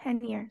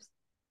 10 years.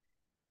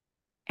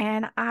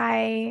 And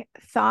I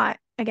thought,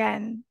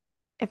 again,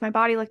 if my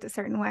body looked a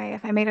certain way,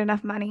 if I made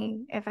enough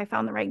money, if I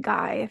found the right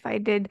guy, if I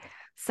did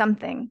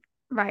something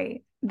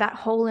right, that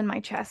hole in my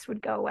chest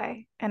would go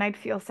away and I'd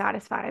feel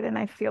satisfied and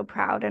I'd feel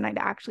proud and I'd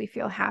actually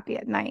feel happy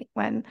at night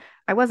when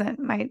I wasn't.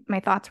 My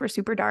thoughts were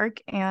super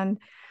dark and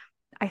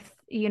I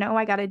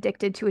got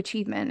addicted to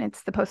achievement.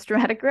 It's the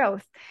post-traumatic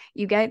growth.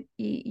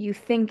 You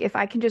think if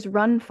I can just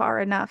run far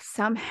enough,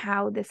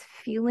 somehow this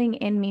feeling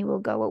in me will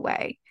go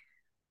away.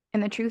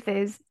 And the truth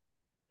is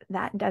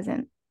that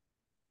doesn't.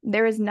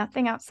 There is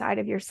nothing outside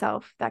of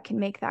yourself that can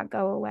make that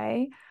go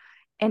away.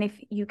 And if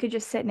you could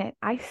just sit in it,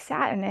 I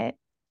sat in it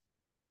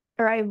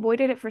or I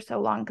avoided it for so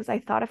long because I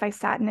thought if I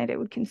sat in it, it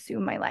would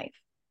consume my life.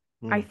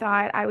 I Mm,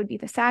 thought I would be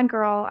the sad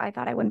girl. I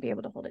thought I wouldn't be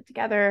able to hold it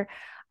together.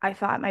 I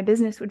thought my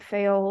business would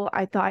fail.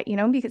 I thought,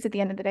 because at the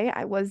end of the day,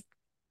 I was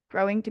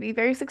growing to be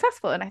very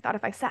successful. And I thought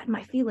if I sat in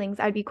my feelings,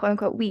 I'd be quote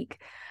unquote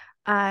weak.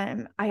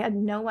 I had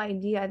no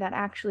idea that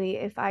actually,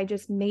 if I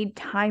just made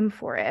time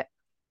for it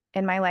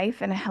in my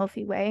life in a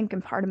healthy way and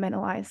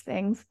compartmentalize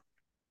things,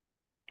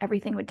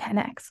 everything would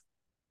 10x.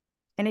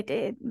 And it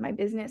did. My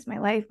business, my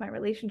life, my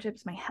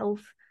relationships, my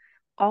health,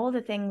 all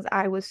the things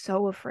I was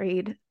so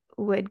afraid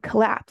would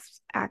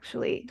collapse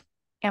actually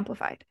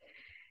amplified.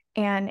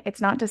 And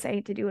it's not to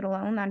say to do it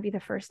alone. That'd be the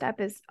first step.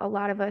 Is a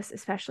lot of us,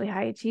 especially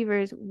high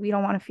achievers, we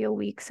don't want to feel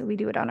weak. So we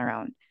do it on our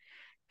own.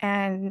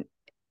 And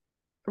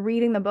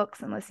reading the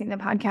books and listening to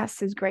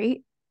podcasts is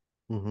great,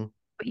 mm-hmm.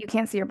 but you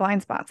can't see your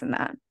blind spots in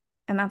that.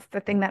 And that's the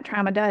thing that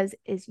trauma does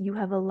is you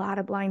have a lot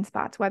of blind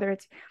spots, whether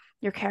it's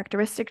your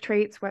characteristic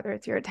traits, whether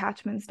it's your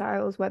attachment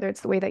styles, whether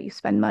it's the way that you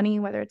spend money,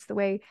 whether it's the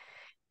way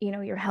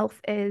your health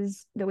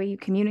is, the way you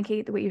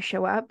communicate, the way you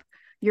show up.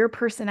 Your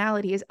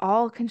personality is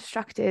all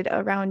constructed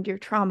around your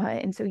trauma.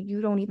 And so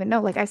you don't even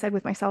know, like I said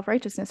with my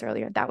self-righteousness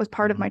earlier, that was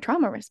part of Mm-hmm. my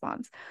trauma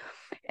response.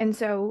 And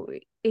so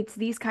it's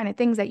these kind of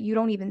things that you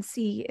don't even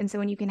see. And so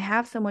when you can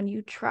have someone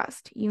you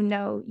trust, you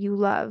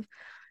love,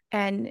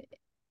 and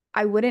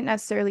I wouldn't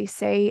necessarily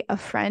say a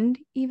friend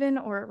even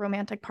or a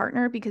romantic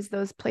partner because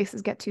those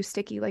places get too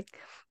sticky, like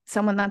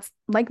someone that's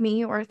like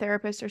me or a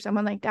therapist or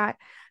someone like that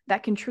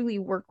that can truly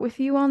work with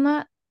you on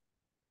that,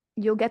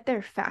 you'll get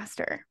there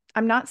faster.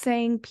 I'm not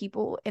saying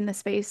people in the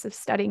space of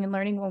studying and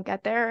learning won't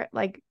get there.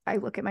 Like I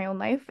look at my own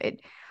life, it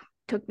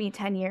took me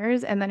 10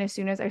 years. And then as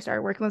soon as I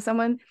started working with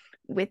someone,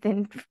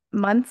 within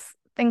months,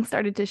 things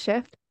started to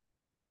shift.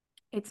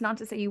 It's not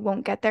to say you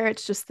won't get there.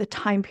 It's just the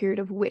time period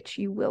of which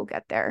you will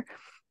get there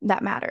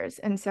that matters.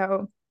 And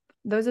so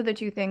those are the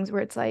two things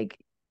where it's like,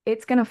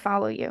 it's going to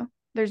follow you.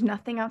 There's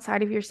nothing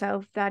outside of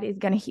yourself that is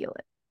going to heal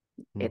it.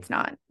 Mm-hmm. It's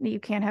not. You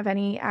can't have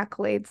any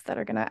accolades that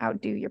are going to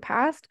outdo your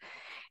past.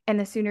 And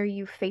the sooner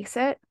you face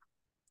it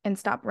and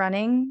stop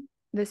running,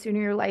 the sooner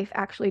your life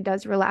actually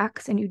does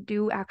relax and you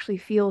do actually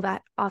feel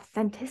that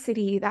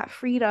authenticity, that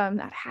freedom,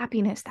 that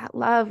happiness, that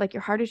love. Like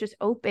your heart is just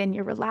open,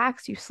 you're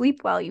relaxed, you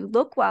sleep well, you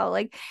look well.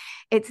 Like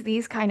it's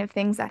these kind of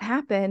things that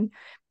happen.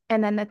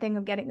 And then the thing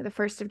of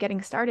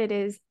getting started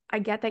is I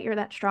get that you're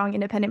that strong,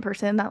 independent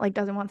person that like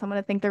doesn't want someone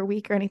to think they're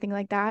weak or anything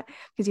like that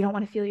because you don't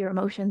want to feel your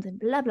emotions and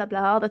blah, blah,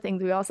 blah, all the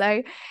things we all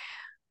say.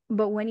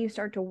 But when you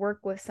start to work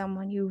with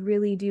someone, you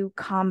really do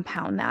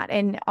compound that.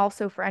 And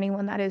also for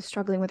anyone that is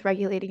struggling with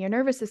regulating your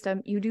nervous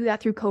system, you do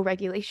that through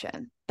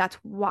co-regulation. That's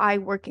why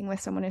working with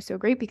someone is so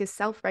great, because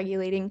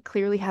self-regulating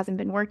clearly hasn't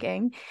been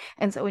working.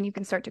 And so when you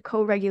can start to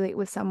co-regulate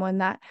with someone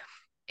that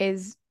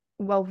is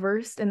well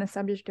versed in the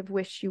subject of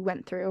which you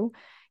went through,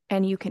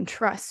 and you can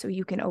trust, so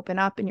you can open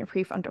up and your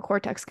prefrontal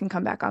cortex can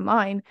come back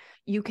online,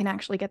 you can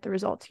actually get the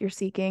results you're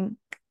seeking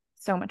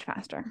so much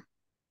faster.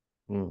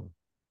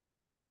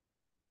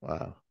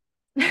 Wow.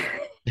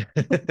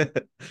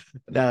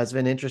 No, it's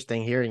been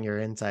interesting hearing your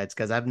insights,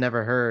 because I've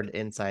never heard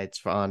insights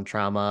on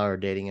trauma or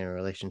dating and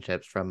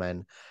relationships from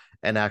an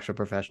actual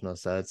professional.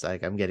 So it's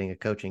like I'm getting a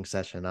coaching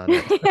session on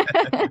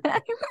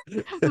it.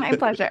 My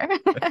pleasure.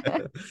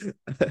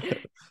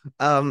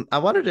 I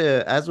wanted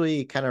to, as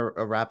we kind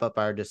of wrap up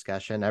our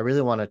discussion, I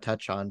really want to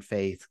touch on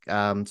faith.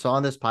 So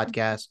on this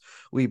podcast,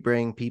 we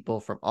bring people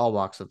from all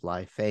walks of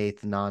life,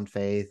 faith,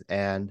 non-faith,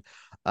 and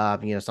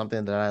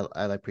something that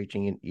I like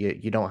preaching.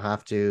 You don't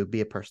have to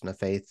be a person of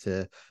faith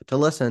to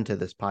listen to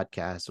this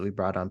podcast. So we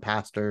brought on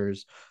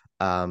pastors,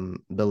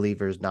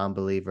 believers,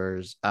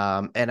 non-believers,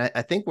 and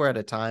I think we're at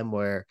a time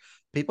where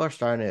people are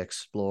starting to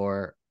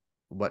explore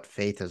what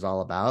faith is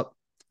all about,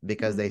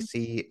 because they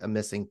see a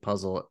missing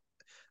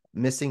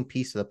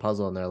piece of the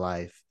puzzle in their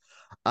life.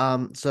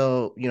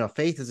 So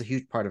faith is a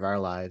huge part of our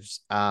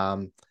lives.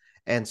 And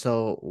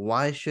so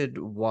why should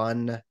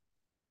one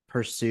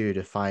pursue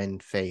to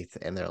find faith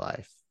in their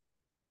life?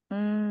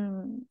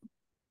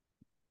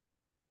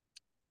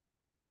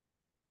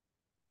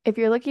 If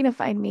you're looking to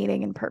find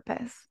meaning and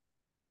purpose,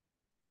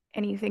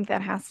 and you think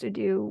that has to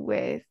do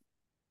with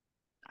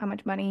how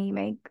much money you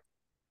make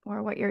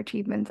or what your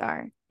achievements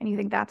are, and you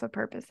think that's what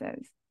purpose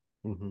is,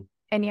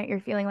 and yet you're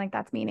feeling like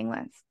that's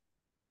meaningless,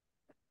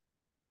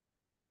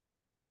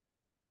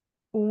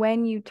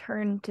 when you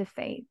turn to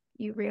faith,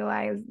 you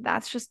realize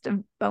that's just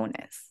a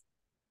bonus,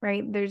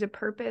 right? There's a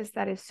purpose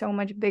that is so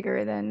much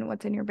bigger than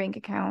what's in your bank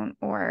account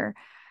or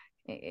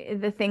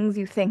the things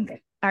you think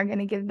are going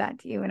to give that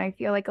to you. And I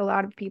feel like a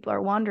lot of people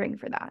are wandering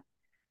for that.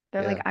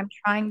 They're like, I'm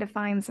trying to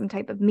find some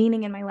type of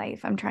meaning in my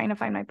life. I'm trying to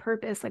find my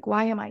purpose. Like,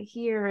 why am I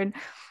here? And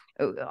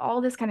all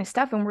this kind of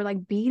stuff. And we're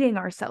like beating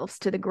ourselves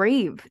to the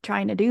grave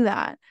trying to do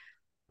that.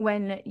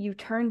 When you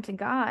turn to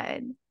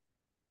God,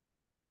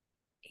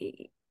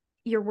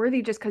 you're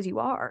worthy just because you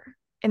are.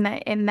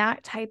 And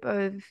that type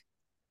of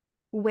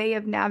way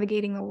of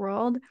navigating the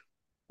world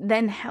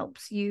then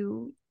helps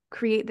you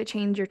create the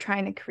change you're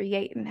trying to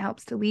create, and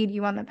helps to lead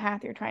you on the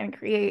path you're trying to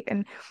create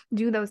and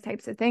do those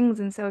types of things.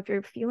 And so if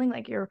you're feeling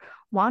like you're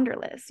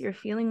wanderless, you're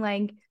feeling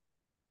like,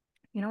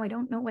 I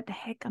don't know what the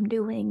heck I'm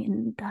doing,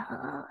 and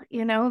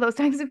those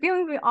types of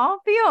feelings we all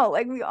feel,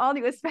 like we all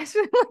do,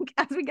 especially like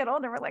as we get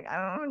older, we're like,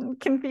 I'm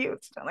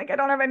confused, like I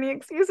don't have any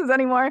excuses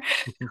anymore.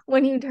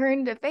 When you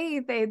turn to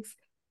faith,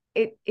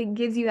 it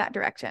gives you that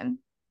direction,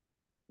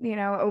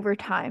 over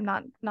time.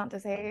 Not to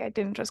say I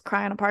didn't just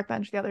cry on a park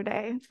bench the other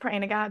day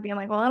praying to God, being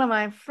like, well, what am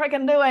I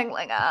freaking doing?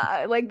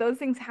 Like those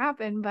things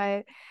happen,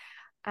 but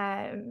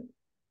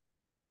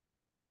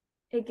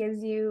it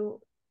gives you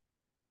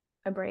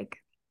a break.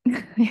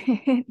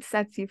 It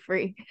sets you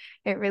free.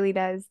 It really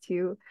does,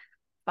 to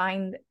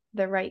find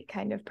the right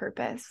kind of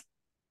purpose,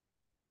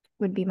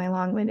 would be my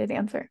long-winded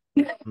answer.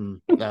 No,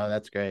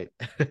 that's great.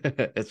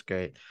 It's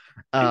great.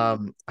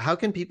 How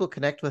can people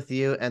connect with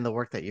you and the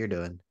work that you're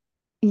doing?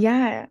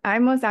 Yeah,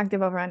 I'm most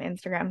active over on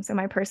Instagram. So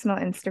my personal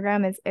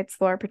Instagram is it's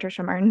Laura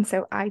Patricia Martin.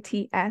 So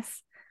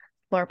ITS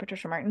Laura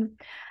Patricia Martin.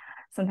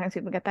 Sometimes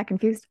people get that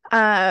confused.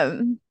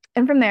 And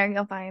from there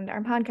you'll find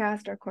our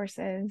podcast, our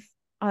courses,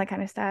 all that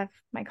kind of stuff,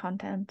 my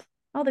content,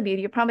 all the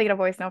beauty. You'll probably get a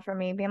voice note from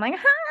me being like,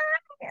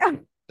 hi.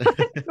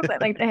 I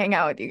like to hang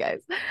out with you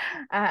guys.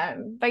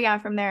 But yeah,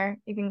 from there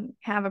you can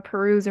have a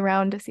peruse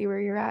around to see where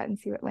you're at and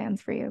see what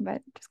lands for you.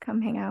 But just come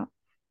hang out.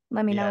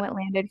 Let me know what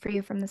landed for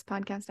you from this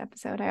podcast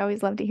episode. I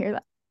always love to hear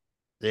that.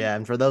 Yeah,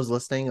 and for those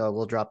listening,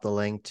 we'll drop the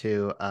link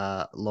to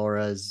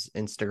Laura's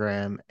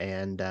Instagram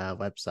and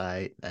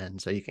website,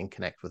 and so you can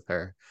connect with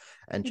her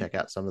and check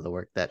out some of the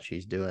work that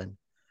she's doing.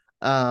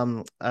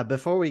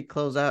 Before we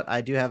close out,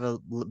 I do have a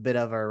bit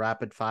of a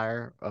rapid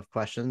fire of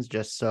questions,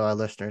 just so our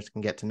listeners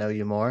can get to know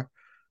you more.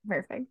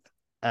 Perfect.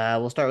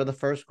 We'll start with the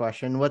first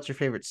question. What's your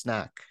favorite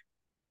snack?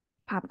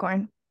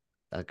 Popcorn.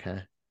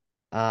 Okay.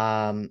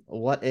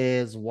 What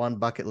is one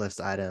bucket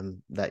list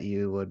item that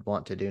you would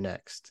want to do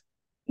next?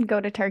 Go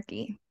to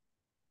Turkey.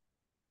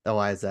 Oh,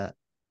 why is that?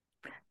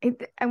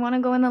 I want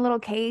to go in the little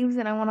caves,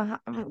 and I want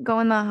to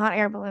go in the hot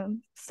air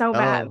balloon so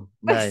bad. Oh,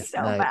 nice,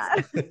 So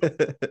nice.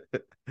 bad.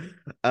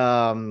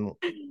 um,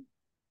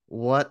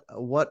 what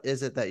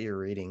is it that you're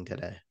reading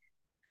today?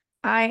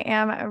 I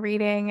am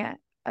reading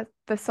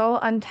The Soul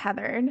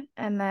Untethered,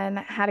 and then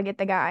How to Get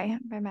the Guy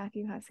by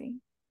Matthew Hussey.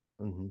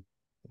 Mm-hmm.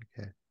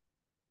 Okay.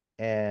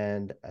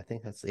 And I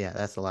think that's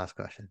the last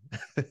question.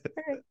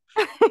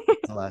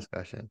 The last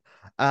question.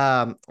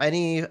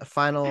 Any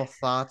final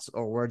thoughts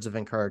or words of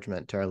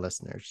encouragement to our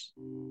listeners?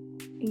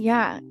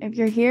 Yeah, if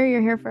you're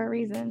here for a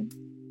reason.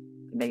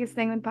 biggest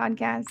thing with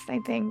podcasts, I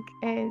think,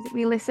 is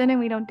we listen and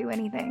we don't do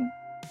anything.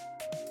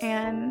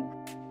 And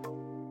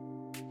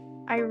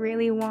I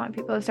really want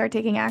people to start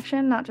taking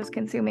action, not just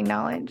consuming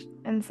knowledge.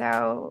 And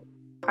so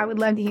I would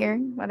love to hear,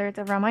 whether it's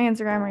over on my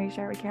Instagram or you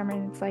share it with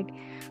Cameron, it's like,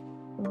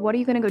 what are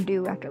you going to go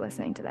do after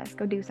listening to this?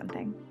 Go do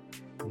something.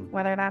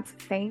 Whether that's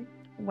faith,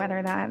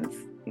 whether that's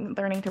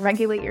learning to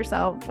regulate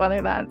yourself,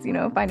 whether that's,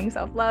 finding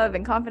self-love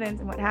and confidence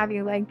and what have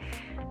you. Like,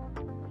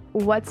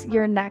 what's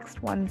your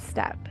next one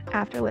step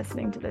after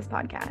listening to this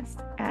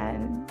podcast?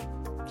 And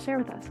share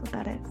with us what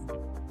that is.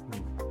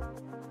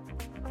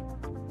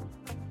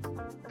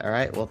 All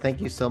right. Well, thank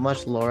you so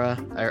much, Laura.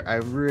 I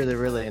really,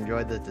 really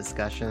enjoyed the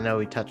discussion. I know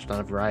we touched on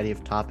a variety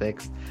of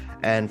topics.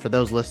 And for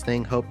those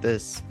listening, hope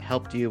this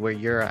helped you where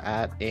you're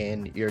at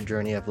in your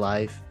journey of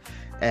life.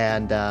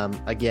 And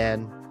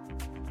again,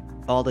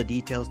 all the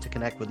details to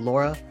connect with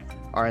Laura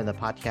are in the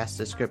podcast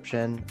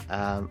description.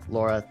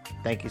 Laura,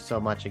 thank you so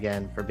much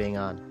again for being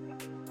on.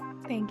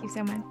 Thank you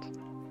so much.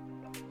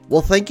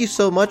 Well, thank you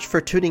so much for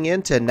tuning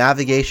in to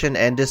Navigation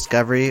and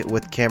Discovery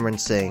with Cameron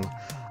Singh.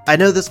 I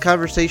know this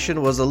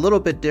conversation was a little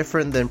bit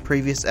different than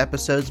previous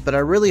episodes, but I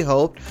really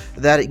hope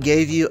that it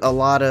gave you a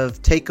lot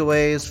of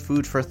takeaways,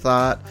 food for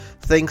thought,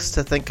 things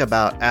to think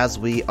about as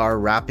we are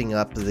wrapping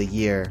up the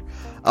year.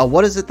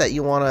 What is it that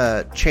you want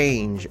to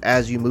change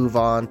as you move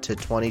on to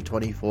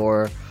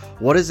 2024?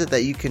 What is it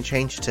that you can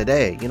change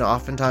today?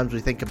 Oftentimes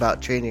we think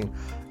about changing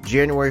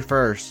January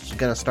 1st,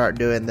 going to start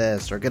doing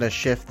this or going to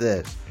shift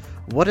this.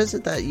 What is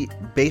it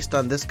that based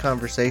on this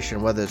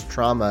conversation, whether it's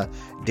trauma,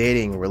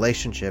 dating,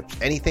 relationships,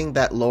 anything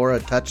that Laura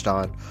touched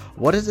on,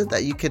 what is it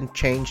that you can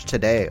change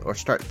today or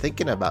start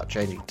thinking about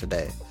changing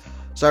today?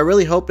 So I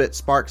really hope it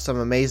sparks some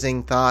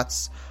amazing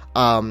thoughts.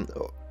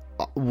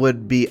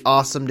 Would be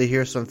awesome to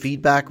hear some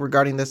feedback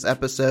regarding this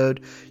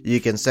episode. You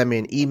can send me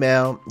an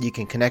email. You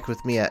can connect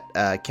with me at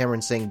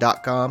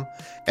CameronSingh.com.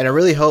 And I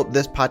really hope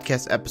this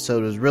podcast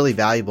episode was really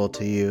valuable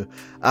to you.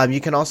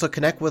 You can also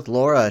connect with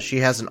Laura. She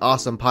has an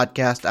awesome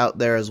podcast out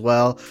there as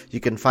well. You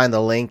can find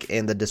the link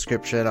in the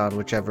description on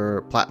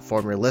whichever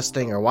platform you're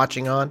listening or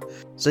watching on.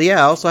 So yeah,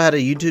 I also had a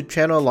YouTube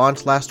channel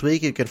launched last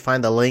week. You can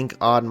find the link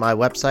on my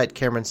website,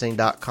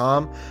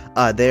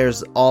 CameronSingh.com.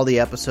 There's all the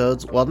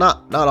episodes. Well,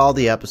 not all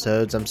the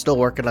episodes. I'm still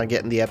working on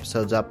getting the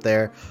episodes up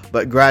there,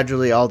 but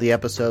gradually all the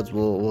episodes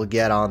will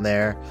get on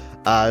there.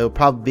 It'll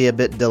probably be a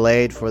bit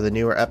delayed for the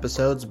newer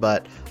episodes,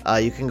 but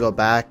you can go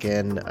back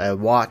and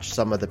watch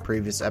some of the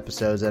previous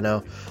episodes. I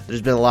know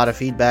there's been a lot of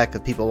feedback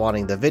of people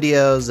wanting the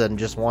videos and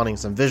just wanting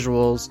some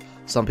visuals.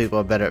 Some people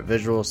are better at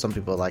visuals, some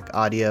people like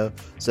audio.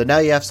 So now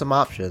you have some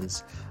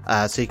options.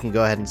 So you can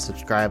go ahead and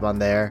subscribe on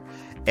there.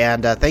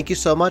 And thank you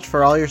so much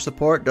for all your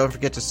support. Don't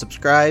forget to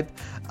subscribe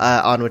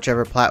on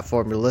whichever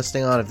platform you're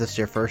listening on if this is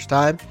your first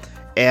time.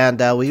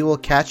 And we will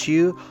catch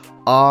you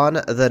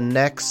on the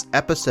next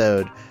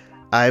episode.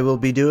 I will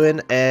be doing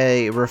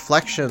a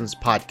reflections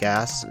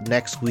podcast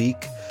next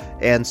week,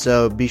 and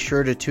so be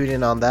sure to tune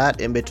in on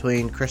that in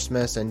between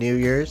Christmas and New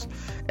Year's.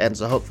 And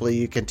so hopefully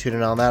you can tune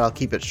in on that. I'll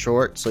keep it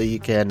short so you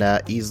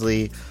can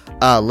easily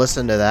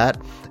listen to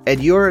that.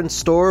 And you're in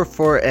store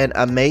for an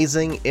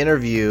amazing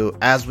interview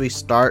as we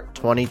start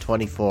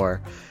 2024.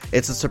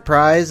 It's a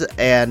surprise,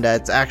 and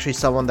it's actually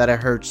someone that I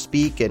heard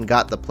speak and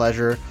got the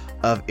pleasure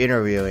of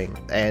interviewing.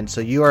 And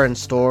so you are in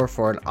store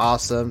for an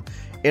awesome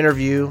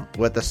interview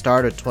with the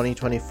start of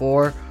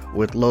 2024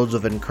 with loads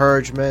of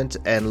encouragement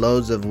and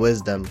loads of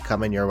wisdom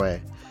coming your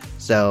way.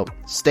 So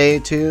stay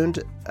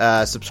tuned,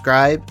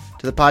 subscribe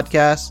to the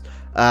podcast.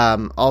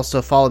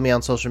 Also follow me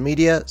on social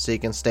media so you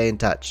can stay in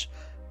touch.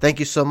 Thank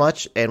you so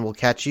much, and we'll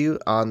catch you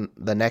on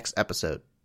the next episode.